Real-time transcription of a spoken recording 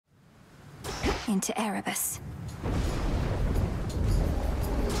into Erebus.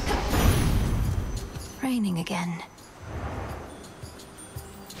 Raining again.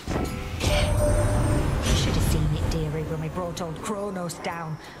 You should have seen it, dearie, when we brought old Kronos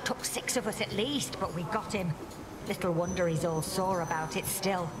down. Took 6 of us at least, but we got him. Little wonder he's all sore about it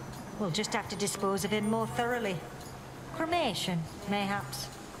still. We'll just have to dispose of him more thoroughly. Cremation, mayhaps.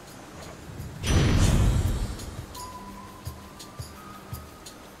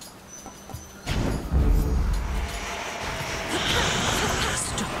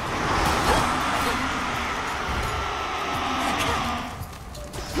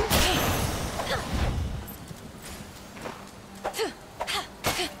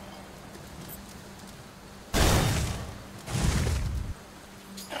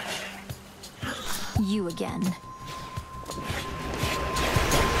 You again.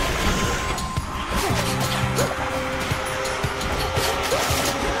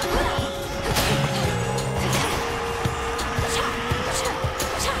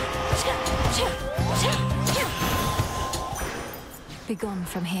 Be gone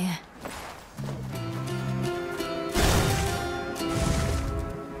from here.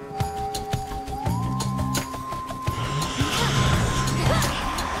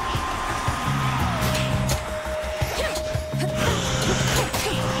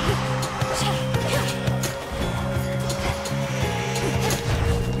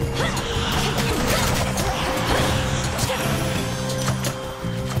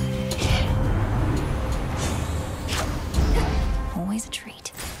 Always a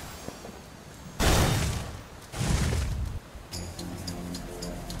treat.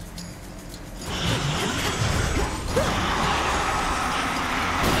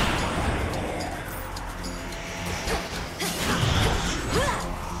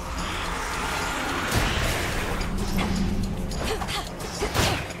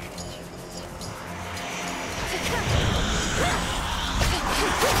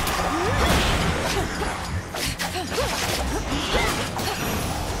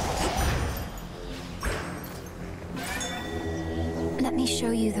 Let me show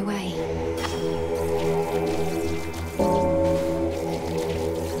you the way.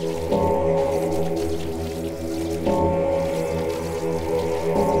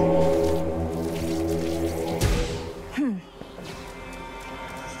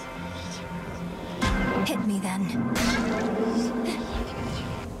 Hit me then.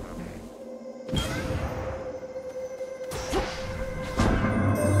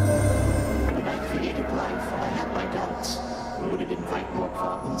 Would it invite more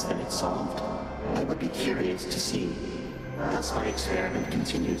problems than it solved? I would be curious to see. Thus my experiment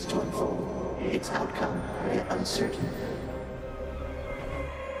continues to unfold, its outcome yet uncertain.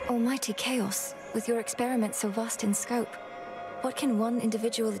 Almighty chaos, with your experiment so vast in scope, what can one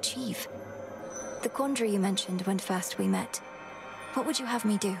individual achieve? The quandary you mentioned when first we met. What would you have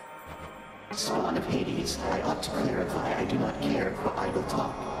me do? Spawn of Hades, I ought to clarify I do not care for idle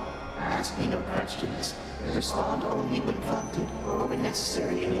talk. Ask me no questions. Respond only when prompted, or when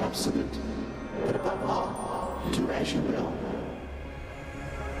necessary in the absolute. But above all, do as you will.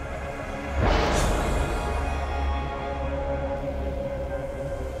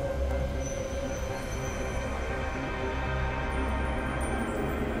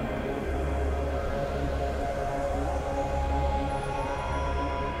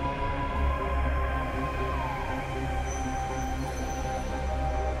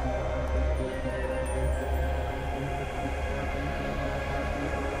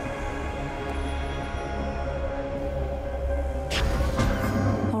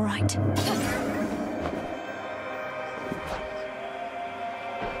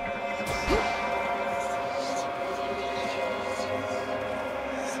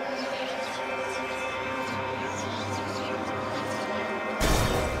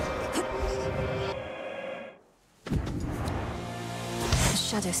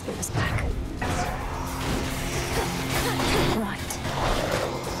 The Shadow Spirit was back. Right.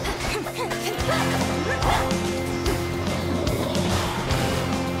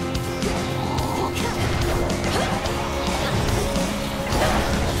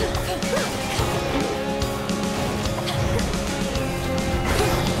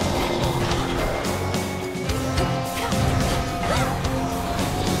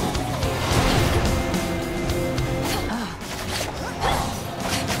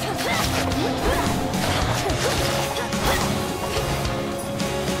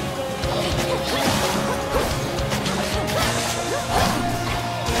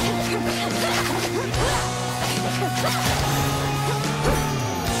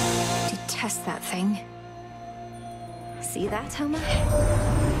 See that, Homer?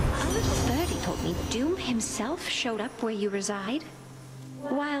 Our little birdie told himself showed up where you reside?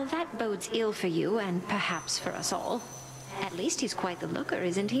 While that bodes ill for you, and perhaps for us all, at least he's quite the looker,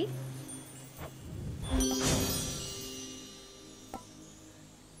 isn't he?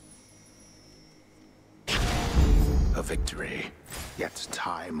 A victory, yet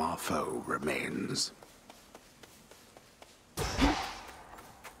time our foe remains.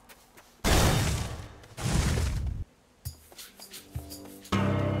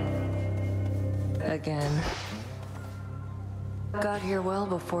 Again. Got here well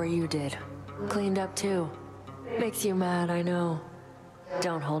before you did. Cleaned up too. Makes you mad, I know.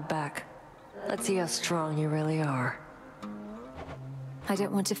 Don't hold back. Let's see how strong you really are. I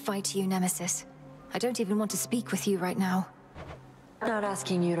don't want to fight you, Nemesis. I don't even want to speak with you right now. Not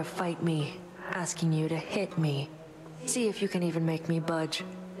asking you to fight me. Asking you to hit me. See if you can even make me budge.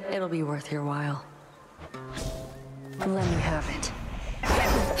 It'll be worth your while. Let me have it.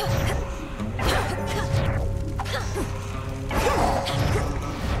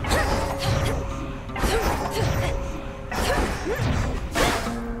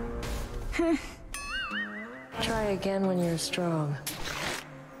 Try again when you're strong.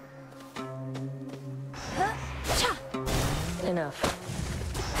 Enough.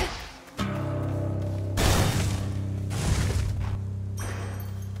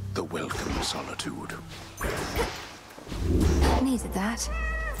 The welcome solitude. Needed that.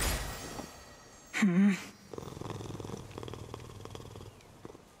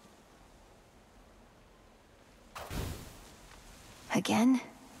 Again?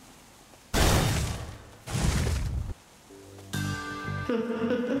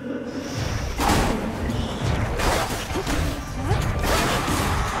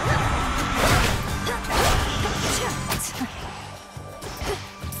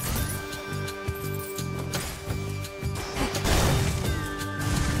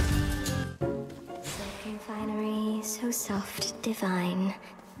 Finery, so soft, divine.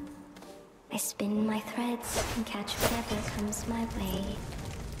 I spin my threads and catch whatever comes my way.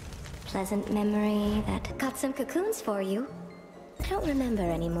 Pleasant memory that got some cocoons for you. I don't remember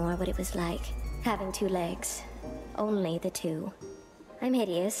anymore what it was like, having two legs. Only the two. I'm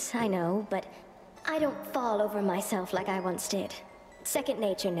hideous, I know, but I don't fall over myself like I once did. Second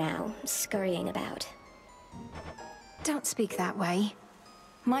nature now, scurrying about. Don't speak that way.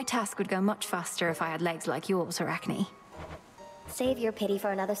 My task would go much faster if I had legs like yours, Arachne. Save your pity for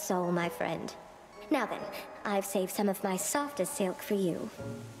another soul, my friend. Now then, I've saved some of my softest silk for you.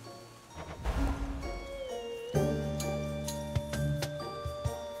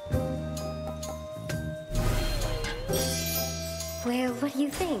 Well, what do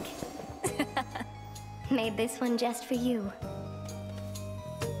you think? Made this one just for you.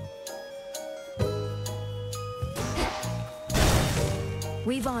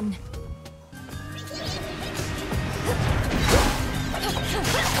 Weave on.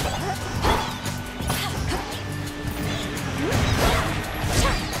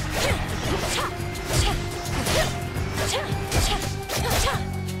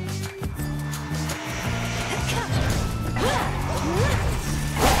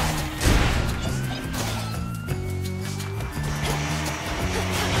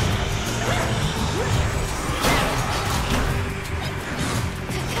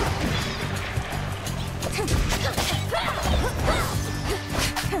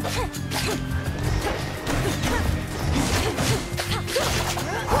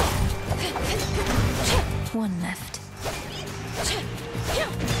 One left.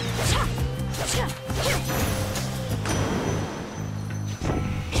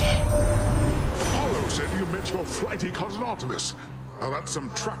 Apollo said you met your flighty cousin Artemis. Now that's some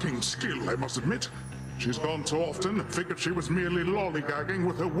tracking skill, I must admit. She's gone so often, figured she was merely lollygagging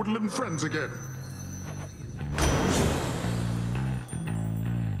with her woodland friends again.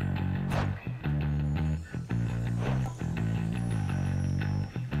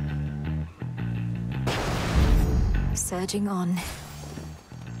 Surging on.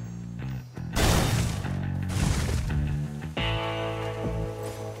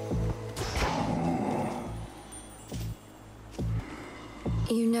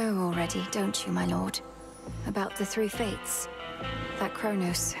 You know already, don't you, my lord? About the three fates. That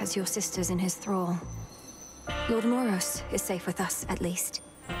Kronos has your sisters in his thrall. Lord Moros is safe with us, at least.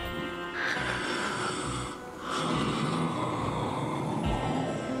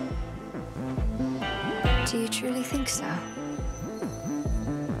 Do you truly think so? Aunt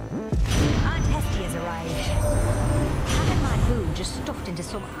Hestia's arrived. Having my food just stuffed into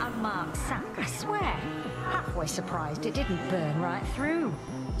some unmarked sack, I swear. Halfway surprised it didn't burn right through.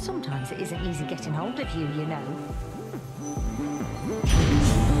 Sometimes it isn't easy getting hold of you, you know.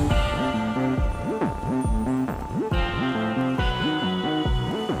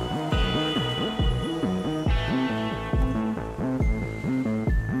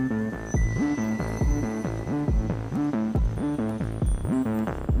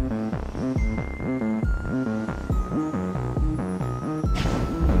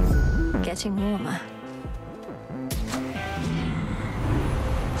 getting warmer.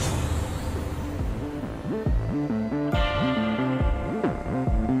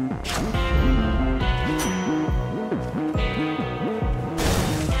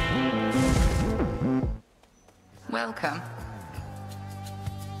 Welcome.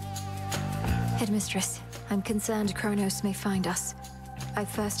 Headmistress, I'm concerned Kronos may find us. I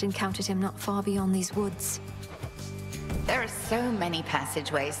first encountered him not far beyond these woods. There are so many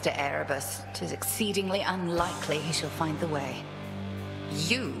passageways to Erebus. 'Tis exceedingly unlikely he shall find the way.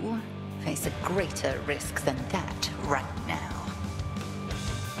 You face a greater risk than that right now.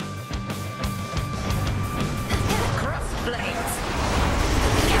 Crossblades!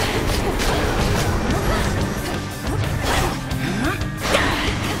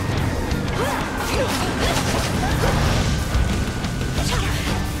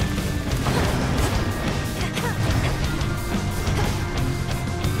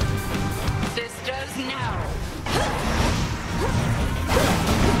 Sisters, now!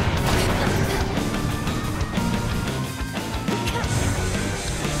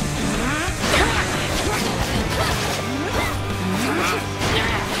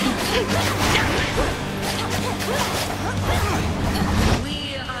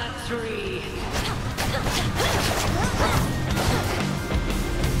 We are three.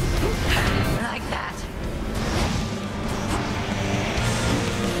 Like that.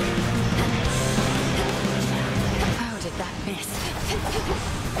 How did that miss?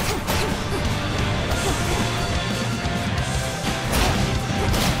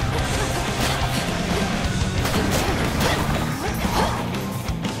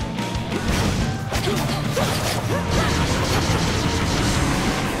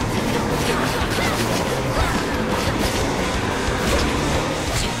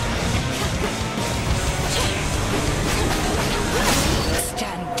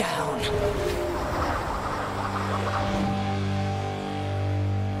 Stand down.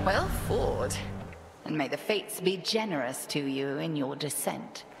 Well fought. And may the fates be generous to you in your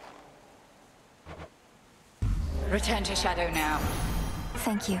descent. Return to Shadow now.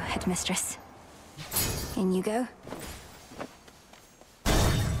 Thank you, Headmistress. In you go.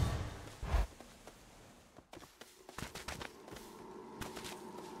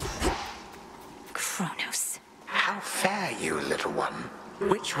 Kronos. How fare you, little one?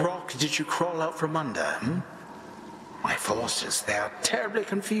 Which rock did you crawl out from under, My forces, they are terribly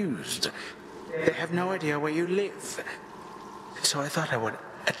confused. They have no idea where you live. So I thought I would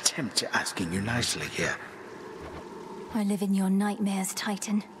attempt asking you nicely here. I live in your nightmares,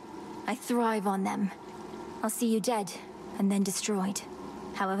 Titan. I thrive on them. I'll see you dead, and then destroyed.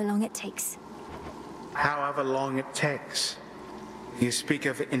 However long it takes. However long it takes. You speak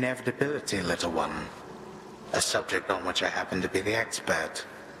of inevitability, little one. A subject on which I happen to be the expert.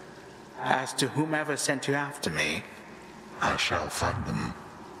 As to whomever sent you after me, I shall find them.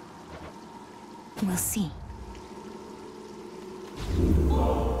 We'll see.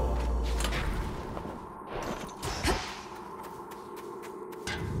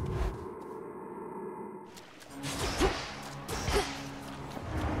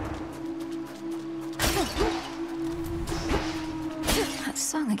 That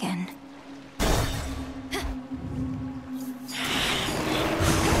song again.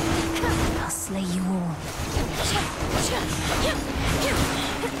 I'll slay you all.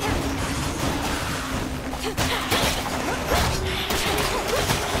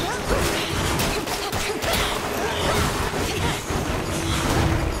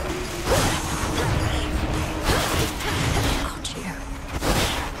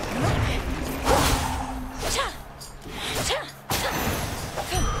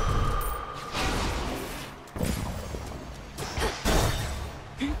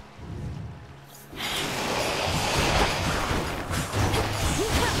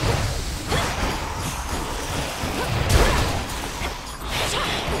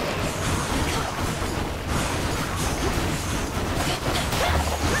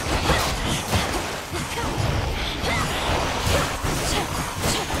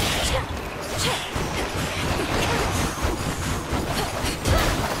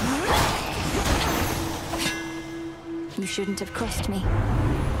 You shouldn't have crossed me.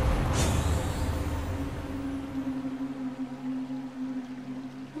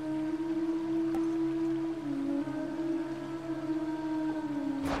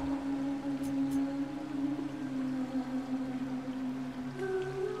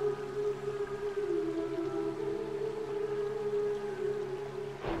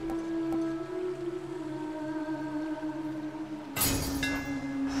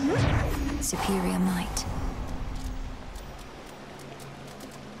 Superior might.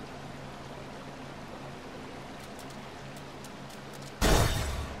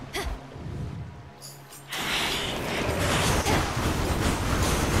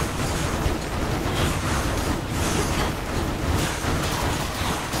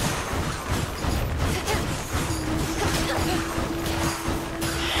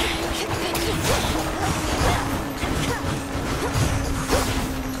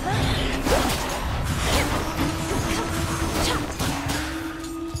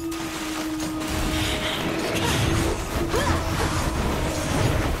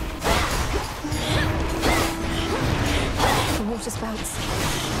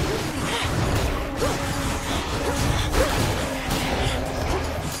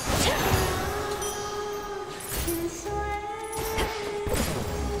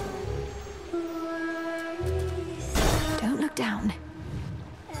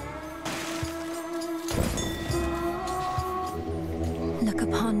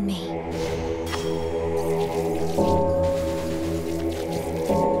 on me.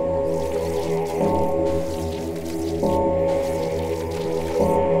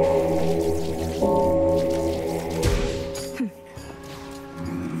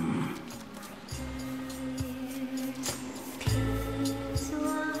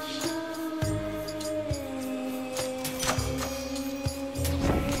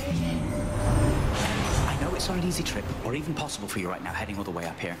 Easy trip, or even possible for you right now heading all the way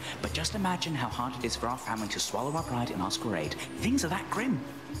up here. But just imagine how hard it is for our family to swallow our pride and ask for aid. Things are that grim.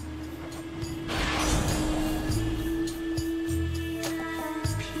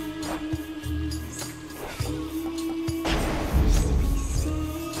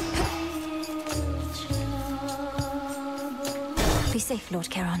 Be safe, Lord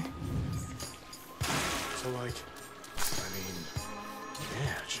Charon. So, like, I mean,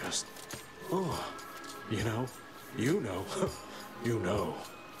 yeah, just, oh. You know, you know.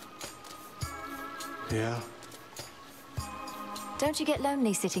 Yeah? Don't you get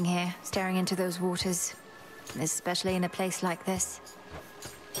lonely sitting here, staring into those waters? Especially in a place like this?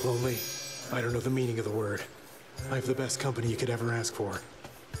 Lonely? I don't know the meaning of the word. I have the best company you could ever ask for.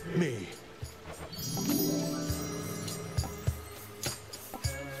 Me.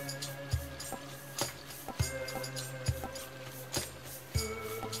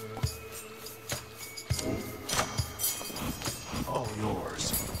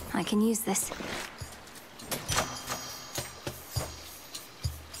 I can use this.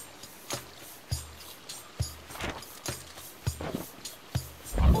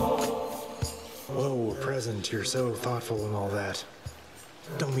 Whoa, a present. You're so thoughtful and all that.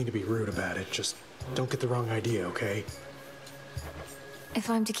 Don't mean to be rude about it, just don't get the wrong idea, okay? If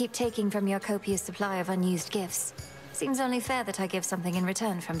I'm to keep taking from your copious supply of unused gifts, seems only fair that I give something in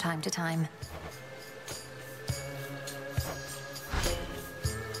return from time to time.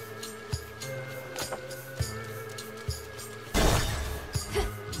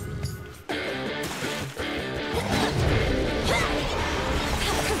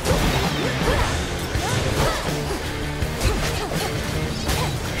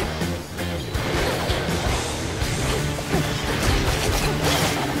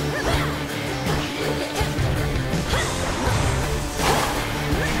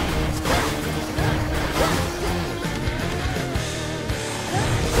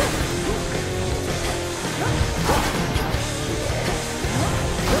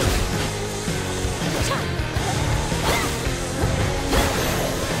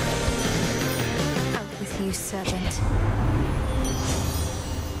 Servant.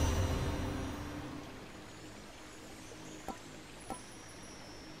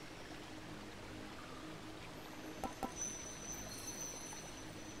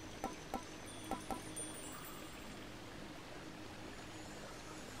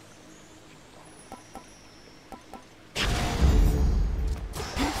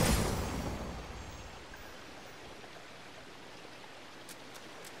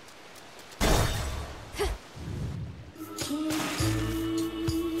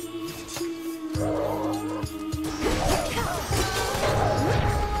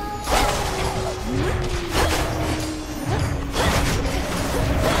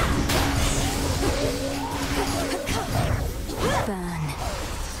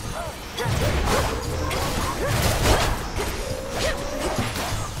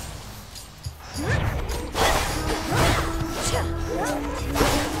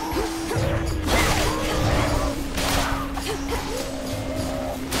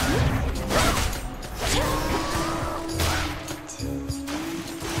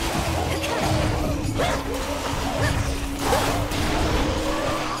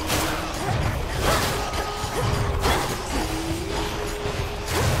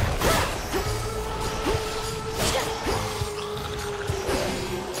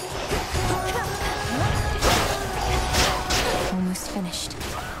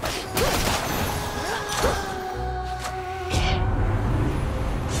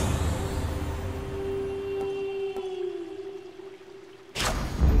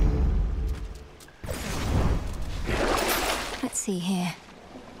 See here.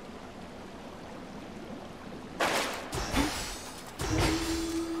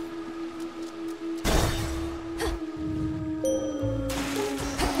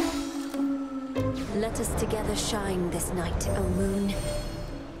 Let us together shine this night, O moon.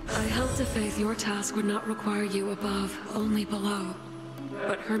 I held to faith your task would not require you above, only below.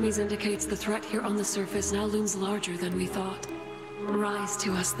 But Hermes indicates the threat here on the surface now looms larger than we thought. Rise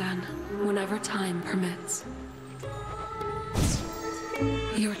to us then, whenever time permits.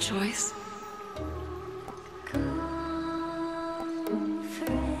 Your choice.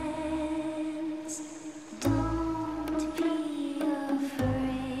 Friend.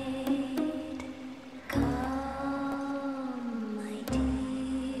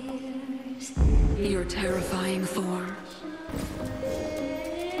 your terrifying form.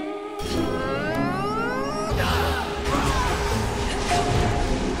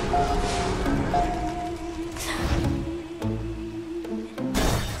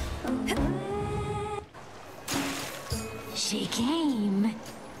 She came.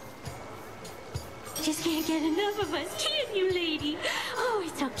 Just can't get enough of us, can you, lady? Oh,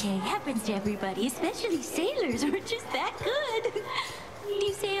 it's okay. Happens to everybody, especially sailors who are just that good. Do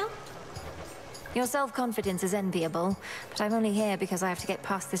you sail? Your self-confidence is enviable, but I'm only here because I have to get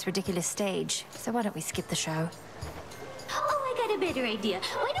past this ridiculous stage. So why don't we skip the show? Oh, I got a better idea.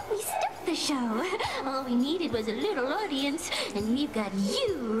 Why don't we start the show? All we needed was a little audience, and we've got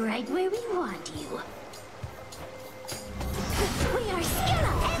you right where we want you. We are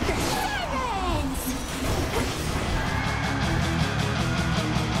Skilla and the Sirens!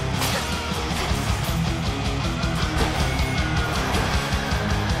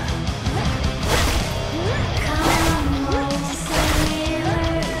 Come on,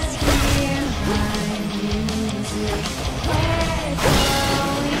 sailors, hear my music. We're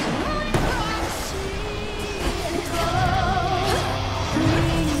going across sea and go.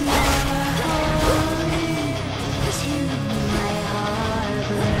 Bring our home to my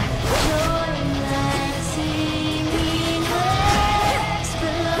harbor. Join that singing waves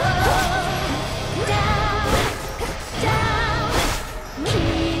below. Down, down,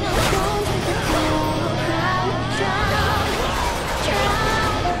 King of Gold with the cool crown. Drown,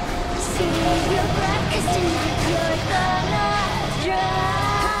 drown, save your breath, 'cause tonight you're gonna drown.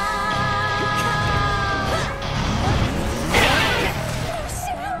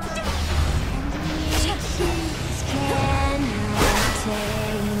 Nations cannot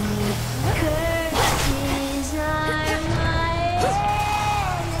tame me. Curses are my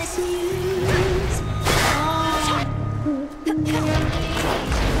endless muse.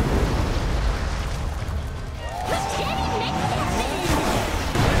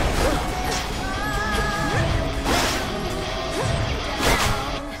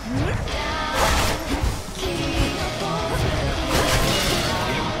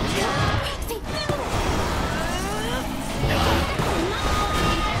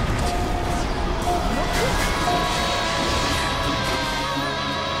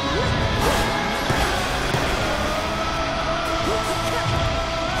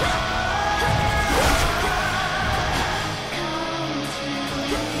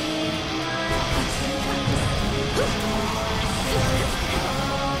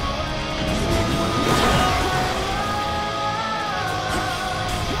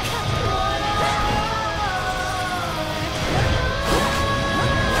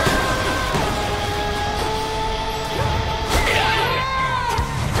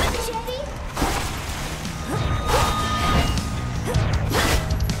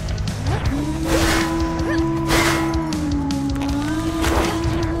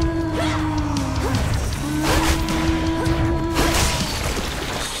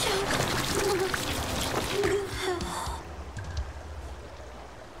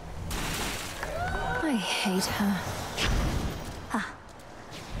 I hate her.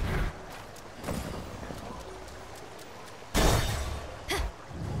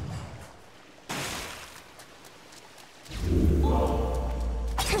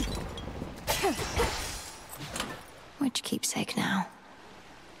 Which keepsake now?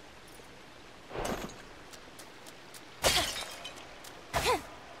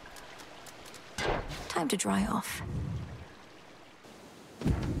 Time to dry off.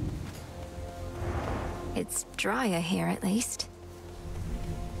 It's drier here, at least.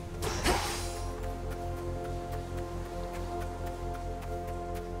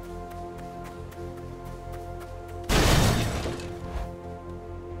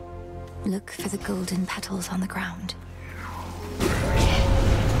 Look for the golden petals on the ground.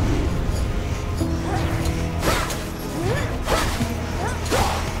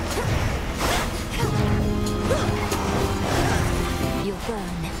 You'll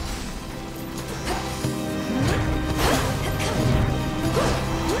burn.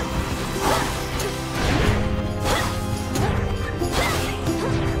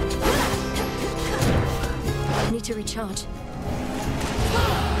 Need to recharge.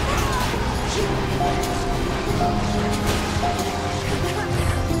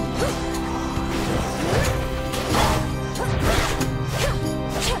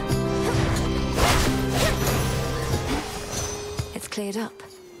 It's cleared up.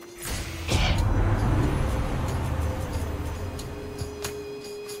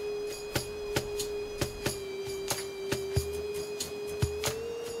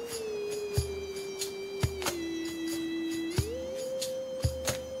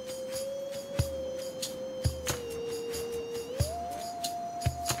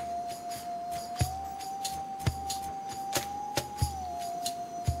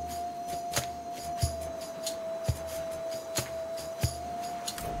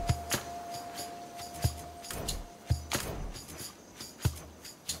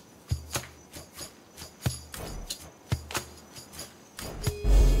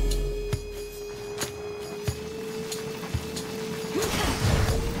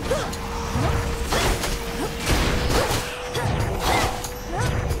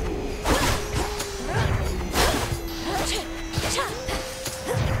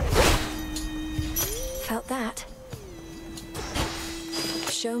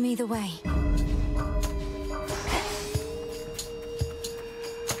 Show me the way.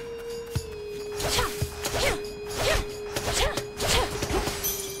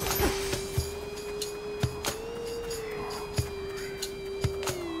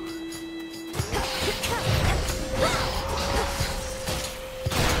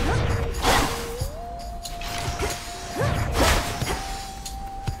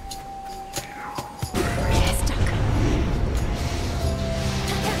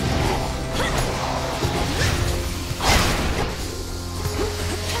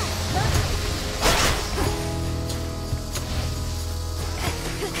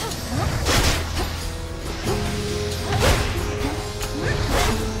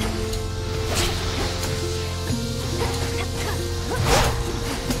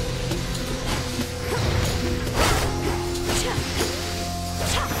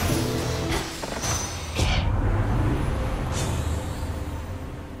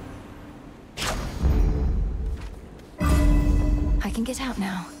 I can get out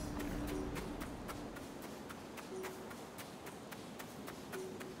now.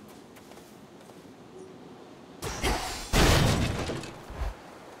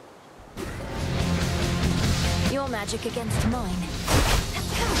 Your magic against mine.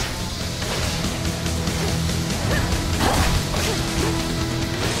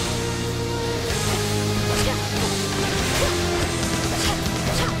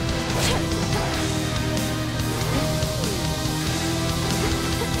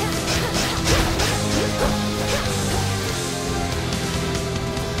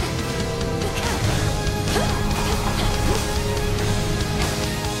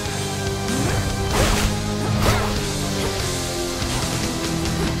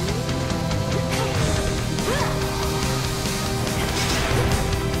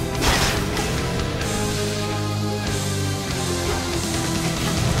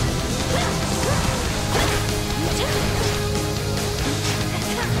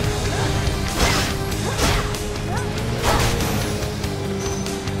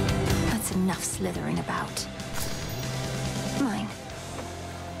 Slithering about. Mine.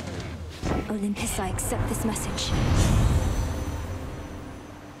 Olympus, I accept this message.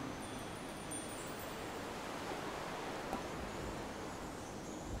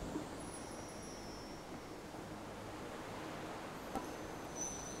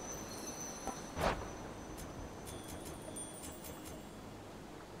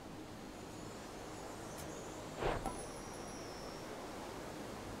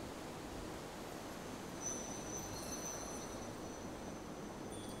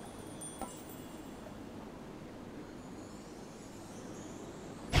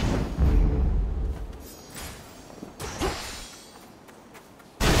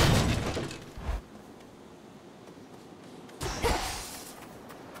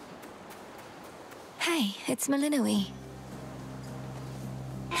 Hey, it's Malinoe.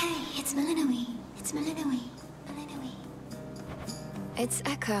 Hey, it's Malinoe. It's Malinoe. Malinoe. It's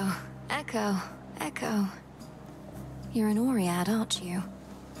Echo. Echo. Echo. You're an Oread, aren't you?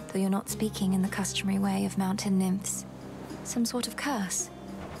 Though you're not speaking in the customary way of mountain nymphs. Some sort of curse.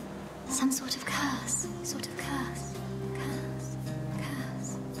 Some sort of curse. Sort of curse. Curse.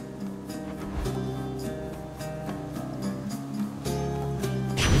 Curse.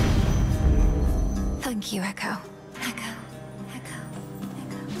 Thank you, Echo. Echo. Echo.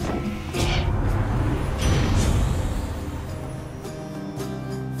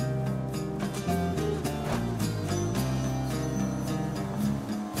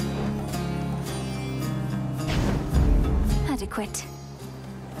 Adequate.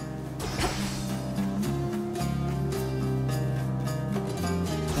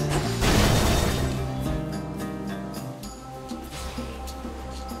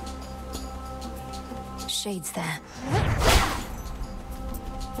 Shades there.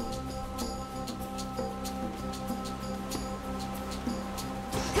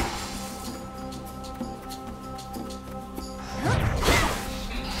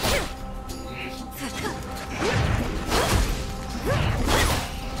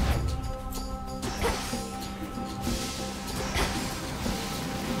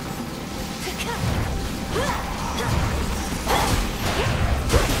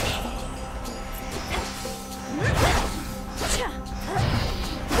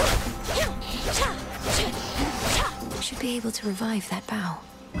 Be able to revive that bow.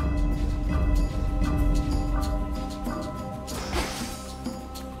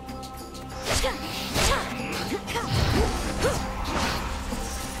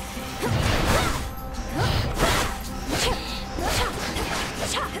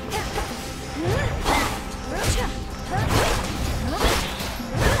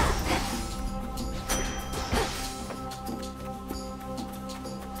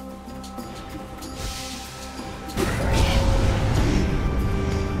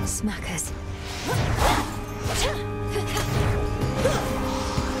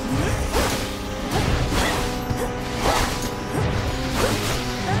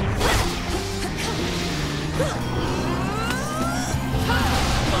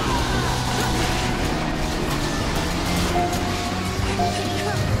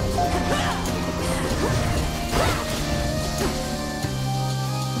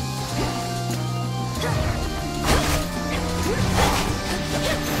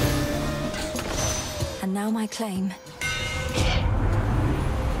 now my claim.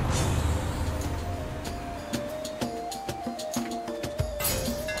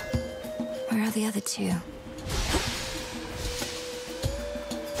 Where are the other two?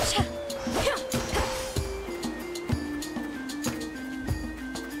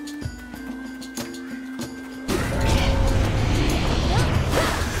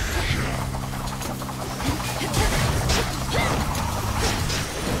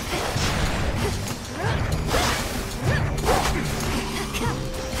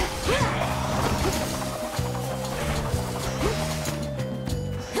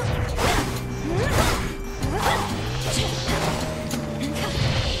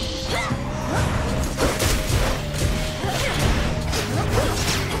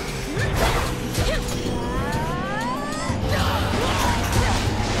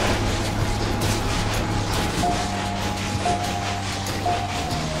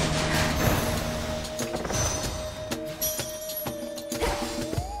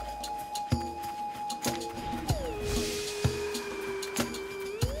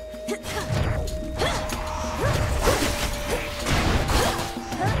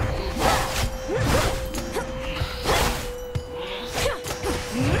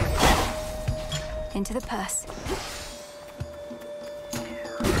 Into the purse.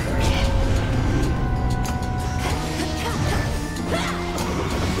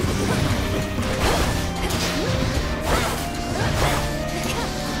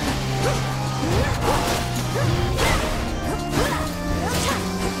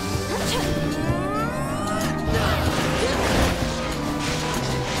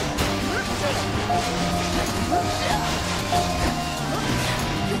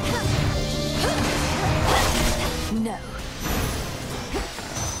 No.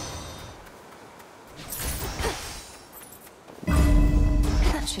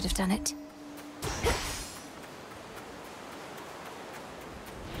 That should have done it.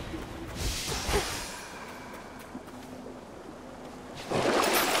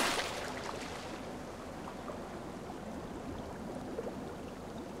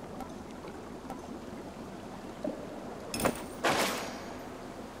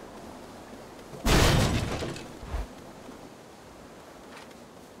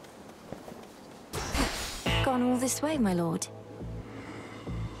 Gone all this way, my lord.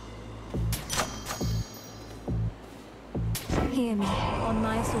 Hear me, on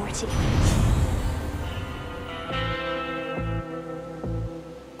my authority.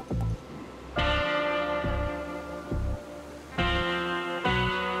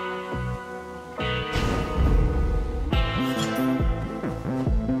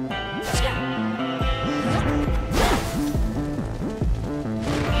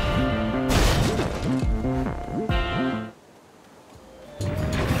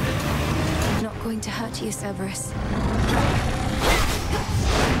 To hurt you, Cerberus.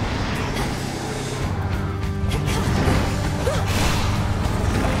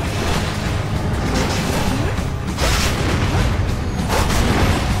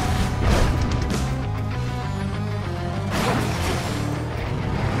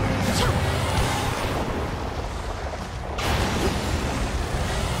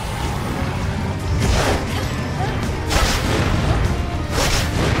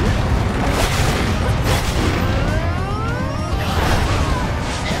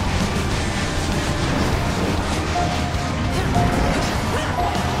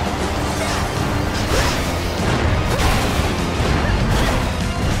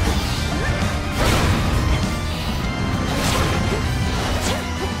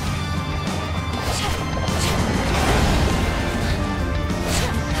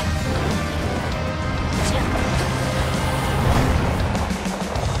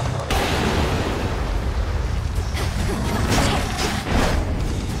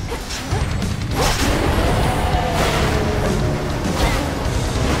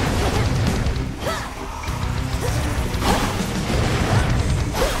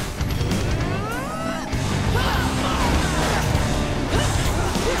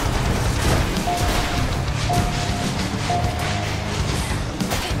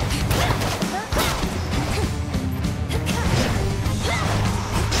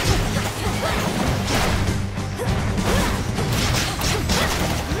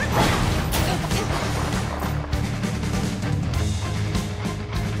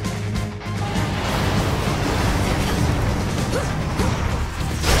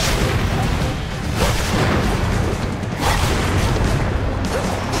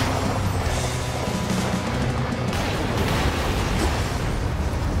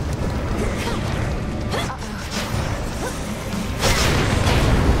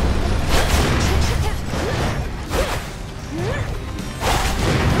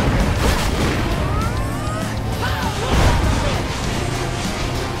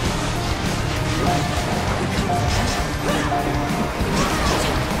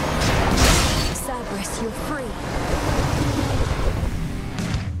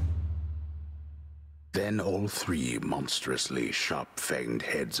 Then all three monstrously sharp-fanged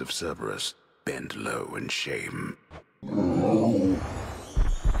heads of Cerberus bent low in shame.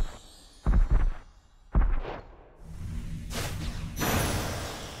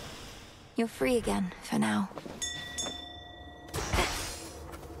 You're free again, for now.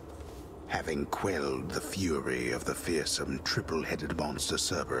 Having quelled the fury of the fearsome triple-headed monster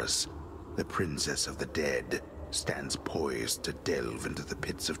Cerberus, the Princess of the Dead stands poised to delve into the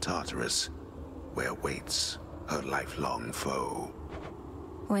pits of Tartarus, where waits her lifelong foe.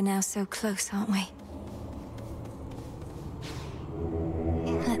 We're now so close, aren't we?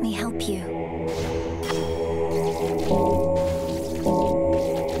 Let me help you.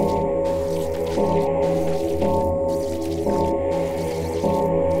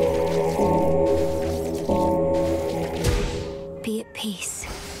 Be at peace.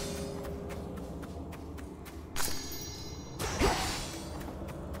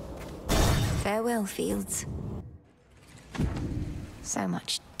 Farewell, fields. So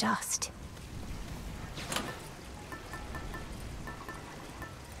much dust.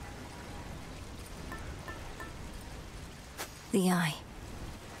 The eye.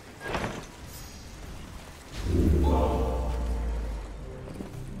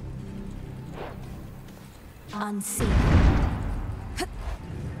 Unseen.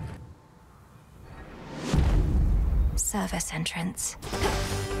 Service entrance.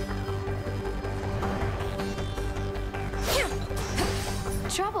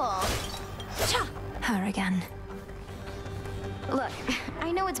 Trouble. Her again. Look,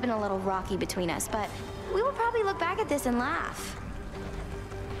 I know it's been a little rocky between us, but we will probably look back at this and laugh.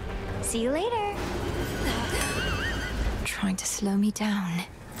 See you later. Trying to slow me down.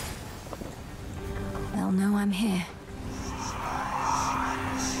 They'll know I'm here.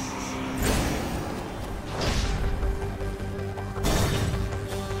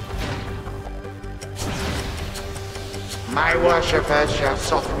 My worshippers shall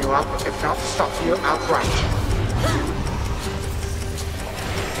soften you up, if not stop you outright.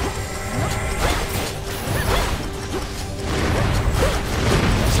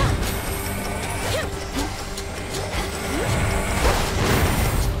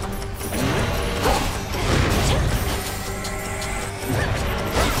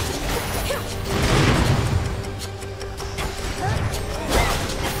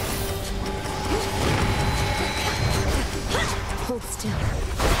 Hold still.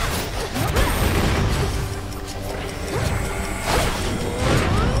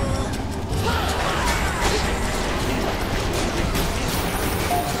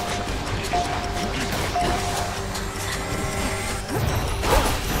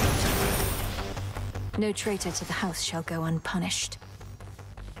 No traitor to the house shall go unpunished.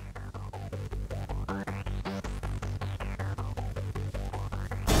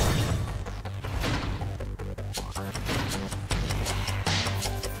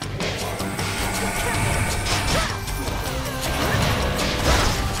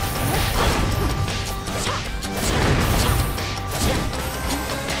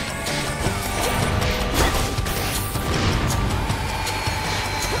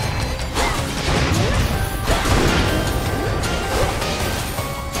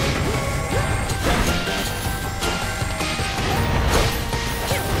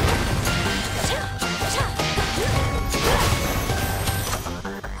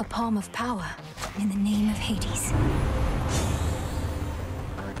 Palm of power, in the name of Hades.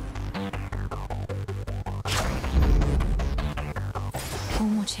 Four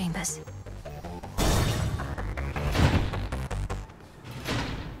more chambers.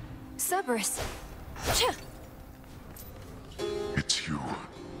 Cerberus! It's you.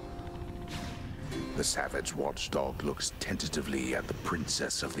 The savage watchdog looks tentatively at the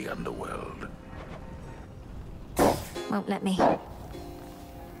princess of the underworld. Won't let me.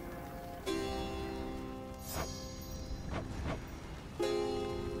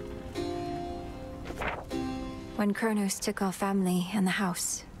 When Kronos took our family and the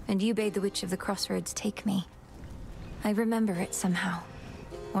house, and you bade the Witch of the Crossroads take me, I remember it somehow,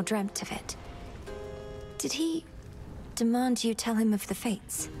 or dreamt of it. Did he demand you tell him of the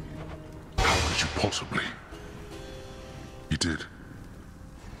fates? How could you possibly? He did.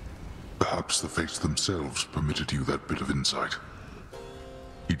 Perhaps the fates themselves permitted you that bit of insight.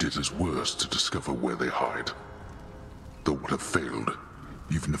 He did his worst to discover where they hide. Though would have failed,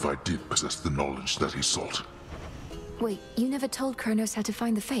 even if I did possess the knowledge that he sought. Wait, you never told Kronos how to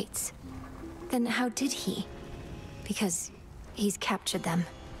find the fates? Then how did he? Because he's captured them.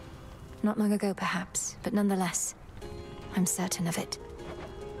 Not long ago, perhaps, but nonetheless, I'm certain of it.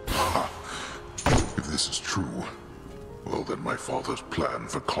 If this is true, Well, then my father's plan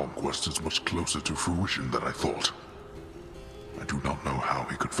for conquest is much closer to fruition than I thought. I do not know how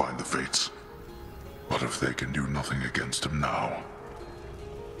he could find the Fates, but if they can do nothing against him now,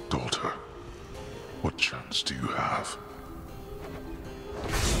 daughter, what chance do you have?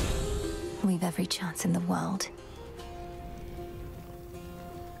 We've every chance in the world.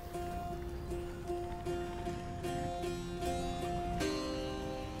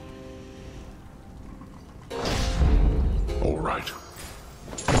 All right.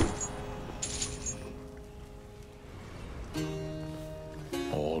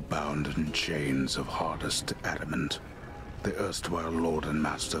 All bound in chains of hardest adamant. The erstwhile lord and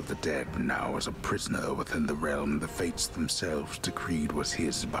master of the dead now is a prisoner within the realm the Fates themselves decreed was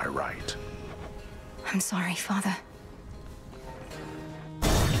his by right. I'm sorry, Father.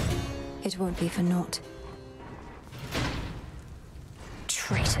 It won't be for naught.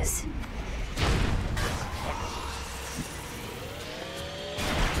 Traitors.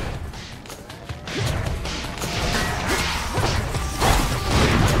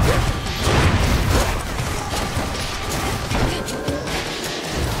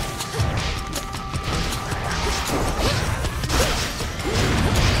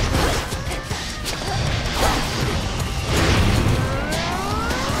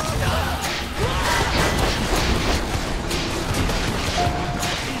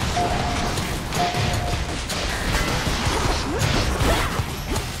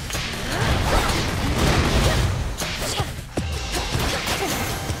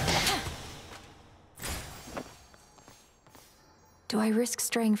 Do I risk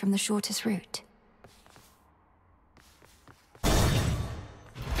straying from the shortest route?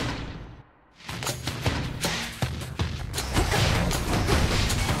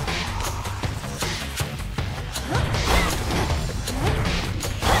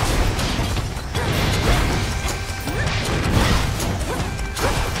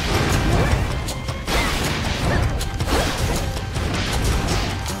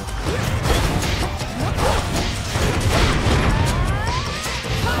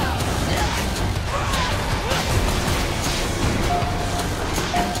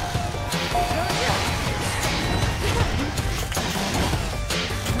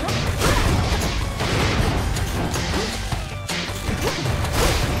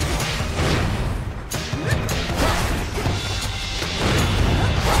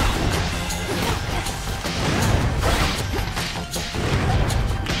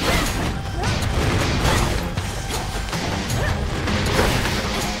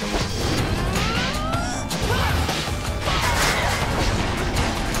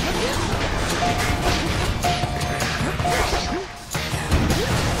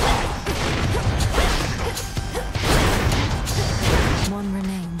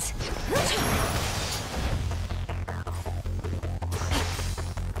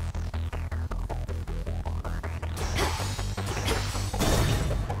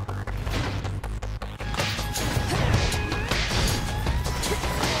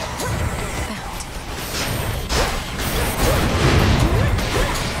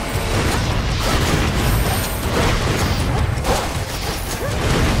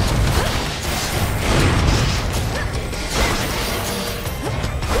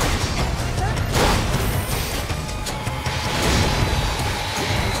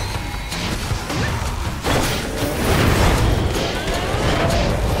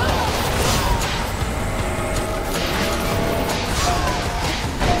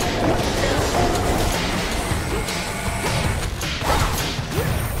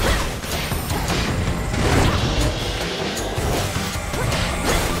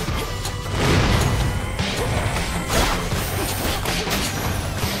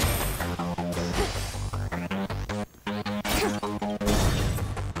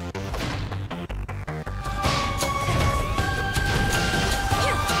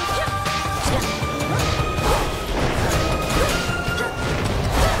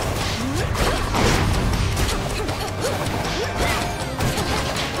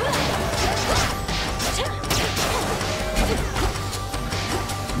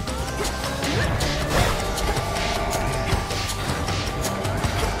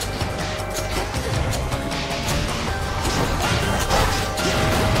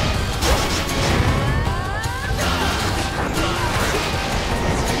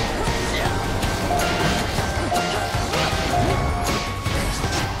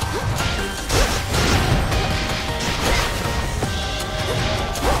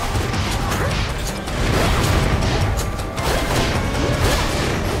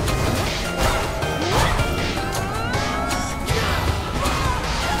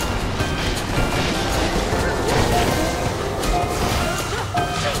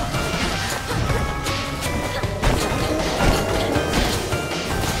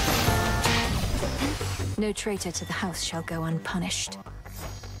 No traitor to the house shall go unpunished.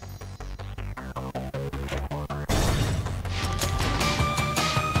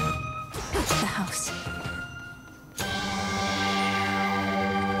 The house.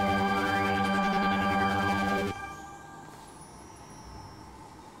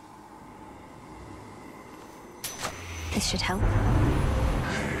 This should help.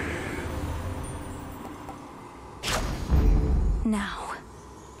 Now.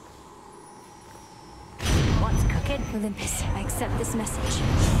 What's cooking? Olympus, I accept this message.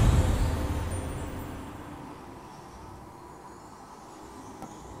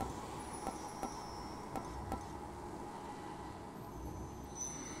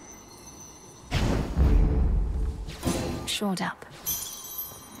 Shored up.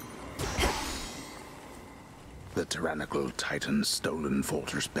 The tyrannical Titan's stolen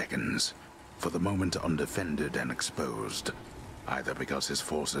fortress beckons, for the moment undefended and exposed, either because his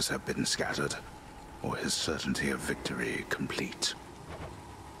forces have been scattered, or his certainty of victory complete.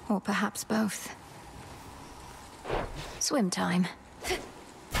 Or perhaps both. Swim time.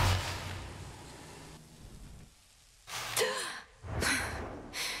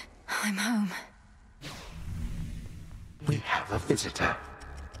 I'm home. We have a visitor.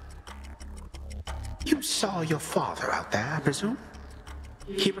 You saw your father out there, I presume?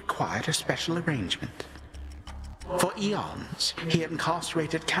 He required a special arrangement. For eons, he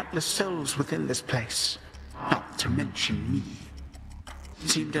incarcerated countless souls within this place, not to mention me.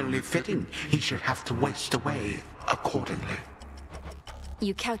 Seemed only fitting he should have to waste away accordingly.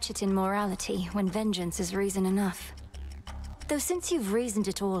 You couch it in morality when vengeance is reason enough. Though since you've reasoned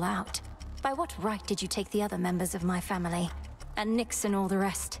it all out, by what right did you take the other members of my family? And Nyx and all the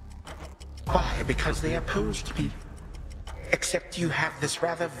rest? Why? Because they opposed me. Except you have this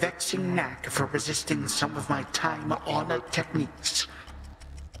rather vexing knack for resisting some of my time-honored techniques.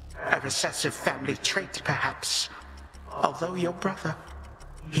 A recessive family trait, perhaps. Although your brother,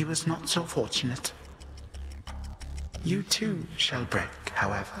 he was not so fortunate. You too shall break,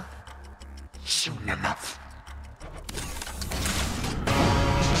 however, soon enough.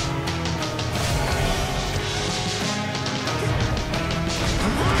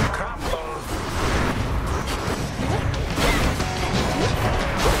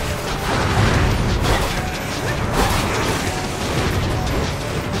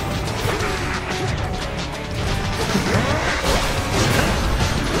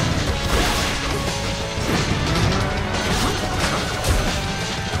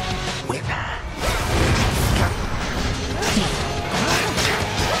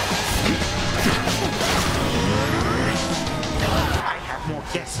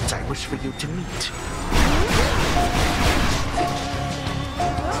 Guests I wish for you to meet.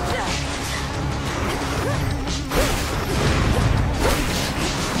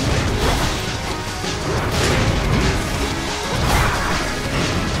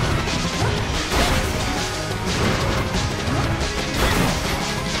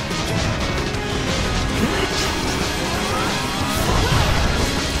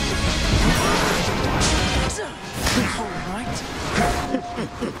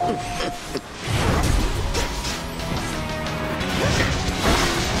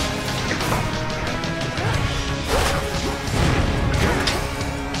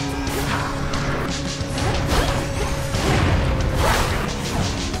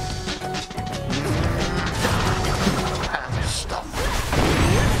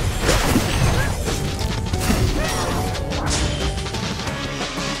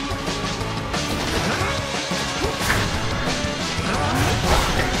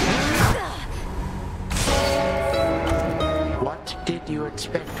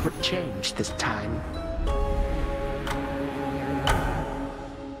 Expect would change this time.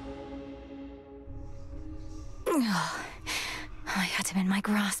 Oh, I had him in my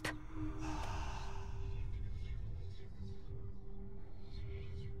grasp.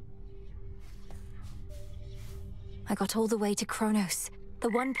 I got all the way to Kronos, the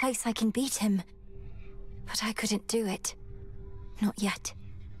one place I can beat him. But I couldn't do it. Not yet.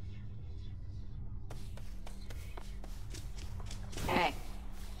 Hey.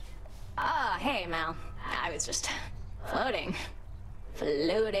 Hey, Mal. I was just floating.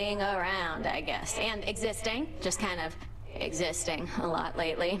 Floating around, I guess. And existing. Just kind of existing a lot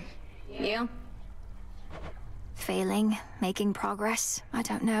lately. You? Failing, making progress, I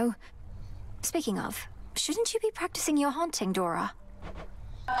don't know. Speaking of, shouldn't you be practicing your haunting, Dora?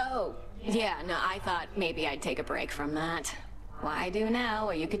 Oh, yeah, no, I thought maybe I'd take a break from that. Why do now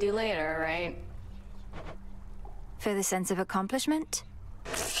what you could do later, right? For the sense of accomplishment?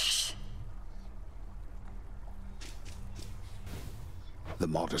 The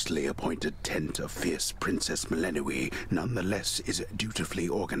modestly appointed tent of fierce Princess Melenui nonetheless is dutifully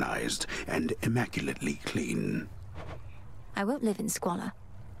organized and immaculately clean. I won't live in squalor.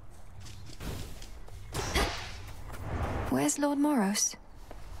 Where's Lord Moros?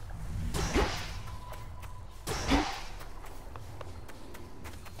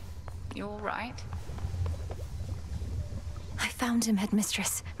 You all right? I found him,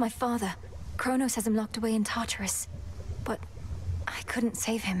 Headmistress. My father. Kronos has him locked away in Tartarus. But I couldn't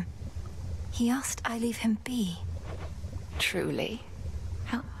save him. He asked I leave him be. Truly?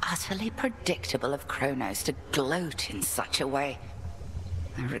 How utterly predictable of Kronos to gloat in such a way.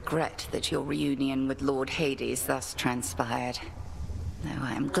 I regret that your reunion with Lord Hades thus transpired. Though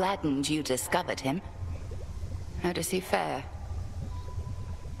I am gladdened you discovered him. How does he fare?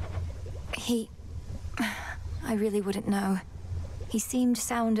 I really wouldn't know. He seemed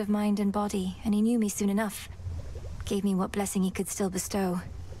sound of mind and body, and he knew me soon enough. Gave me what blessing he could still bestow.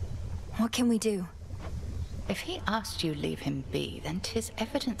 What can we do? If he asked you leave him be, then 'tis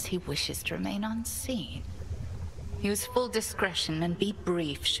evidence he wishes to remain unseen. Use full discretion and be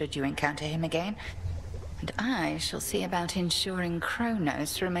brief should you encounter him again. And I shall see about ensuring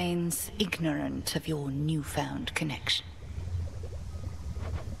Kronos remains ignorant of your newfound connection.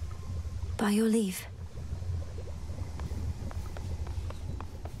 By your leave.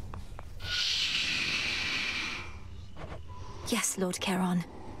 Yes, Lord Charon.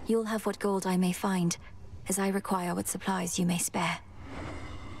 You'll have what gold I may find, as I require what supplies you may spare.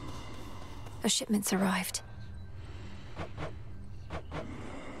 A shipment's arrived.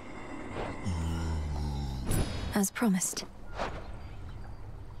 As promised.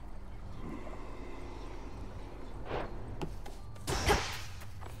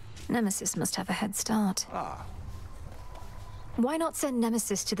 Nemesis must have a head start. Why not send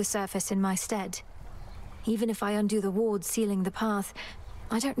Nemesis to the surface in my stead? Even if I undo the wards sealing the path,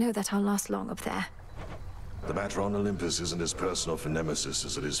 I don't know that I'll last long up there. The matter on Olympus isn't as personal for Nemesis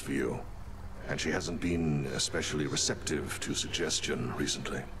as it is for you. And she hasn't been especially receptive to suggestion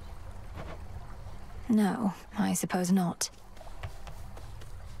recently. No, I suppose not.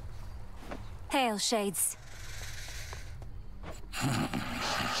 Hail, Shades.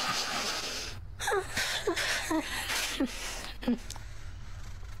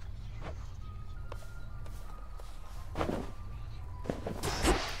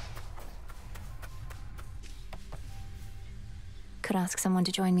 Could ask someone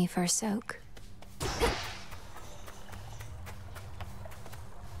to join me for a soak.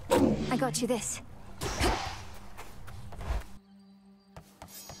 I got you this.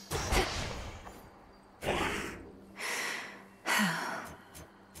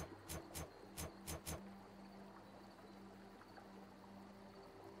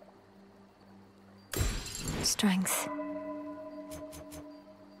 Strength.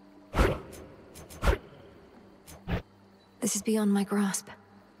 This is beyond my grasp.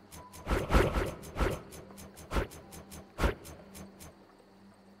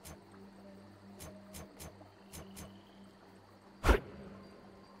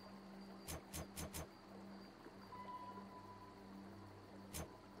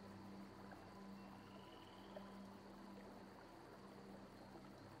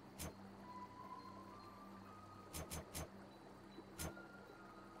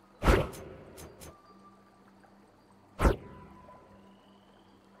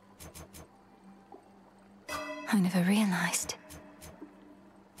 I never realized.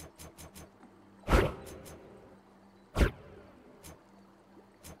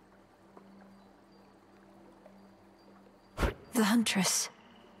 The Huntress.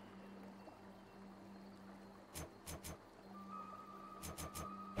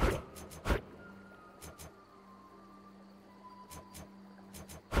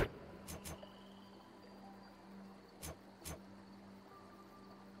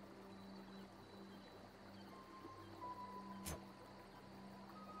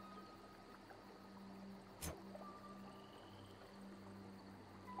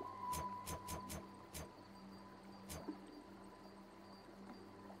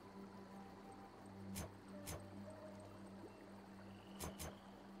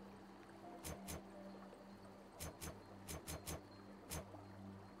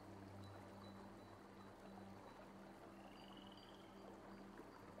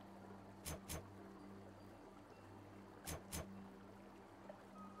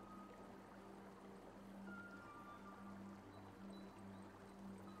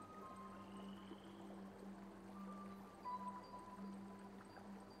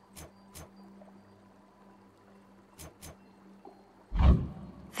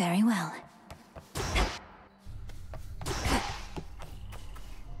 Very well.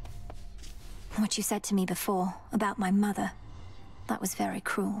 What you said to me before about my mother, that was very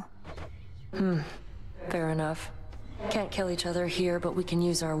cruel. Fair enough. Can't kill each other here, but we can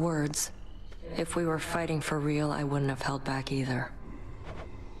use our words. If we were fighting for real, I wouldn't have held back either.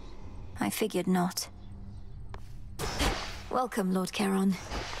 I figured not. Welcome, Lord Charon.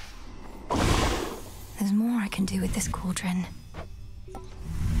 There's more I can do with this cauldron.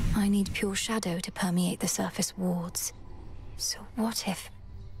 I need pure shadow to permeate the surface wards. So what if...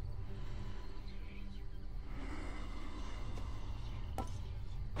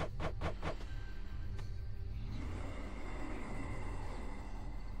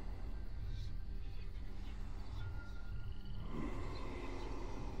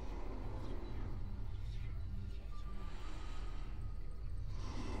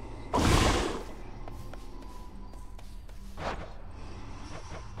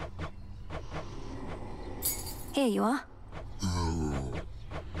 Here you are.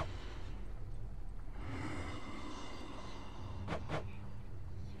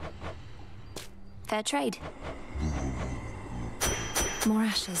 Fair trade. More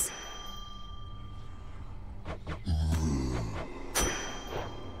ashes.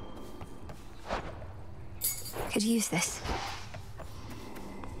 Could use this.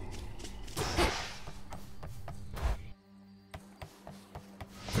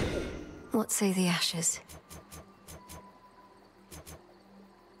 What say the ashes?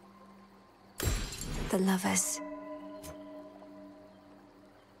 The lovers.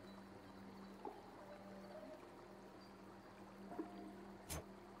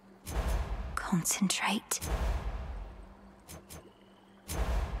 Concentrate.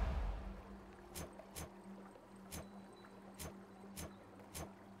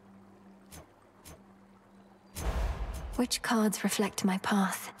 Which cards reflect my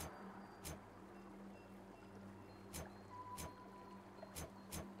path?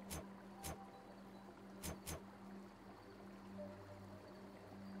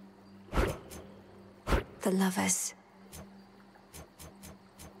 The lovers.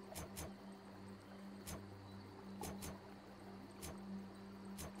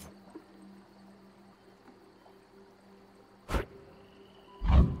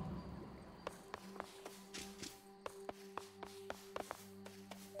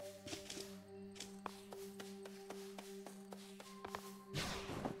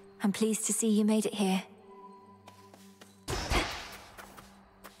 I'm pleased to see you made it here.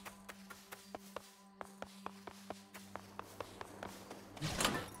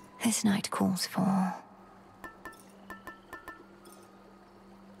 This night calls for...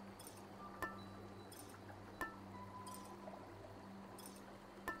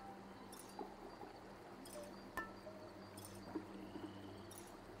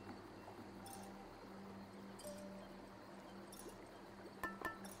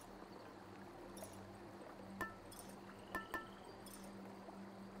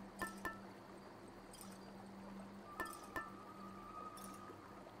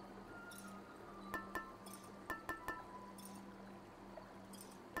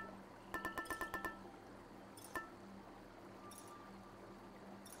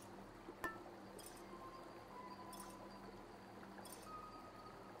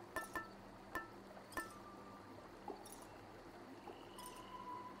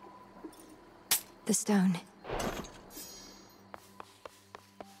 the stone.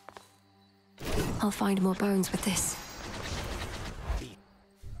 I'll find more bones with this.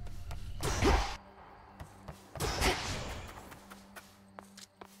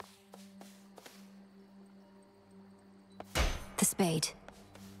 The spade.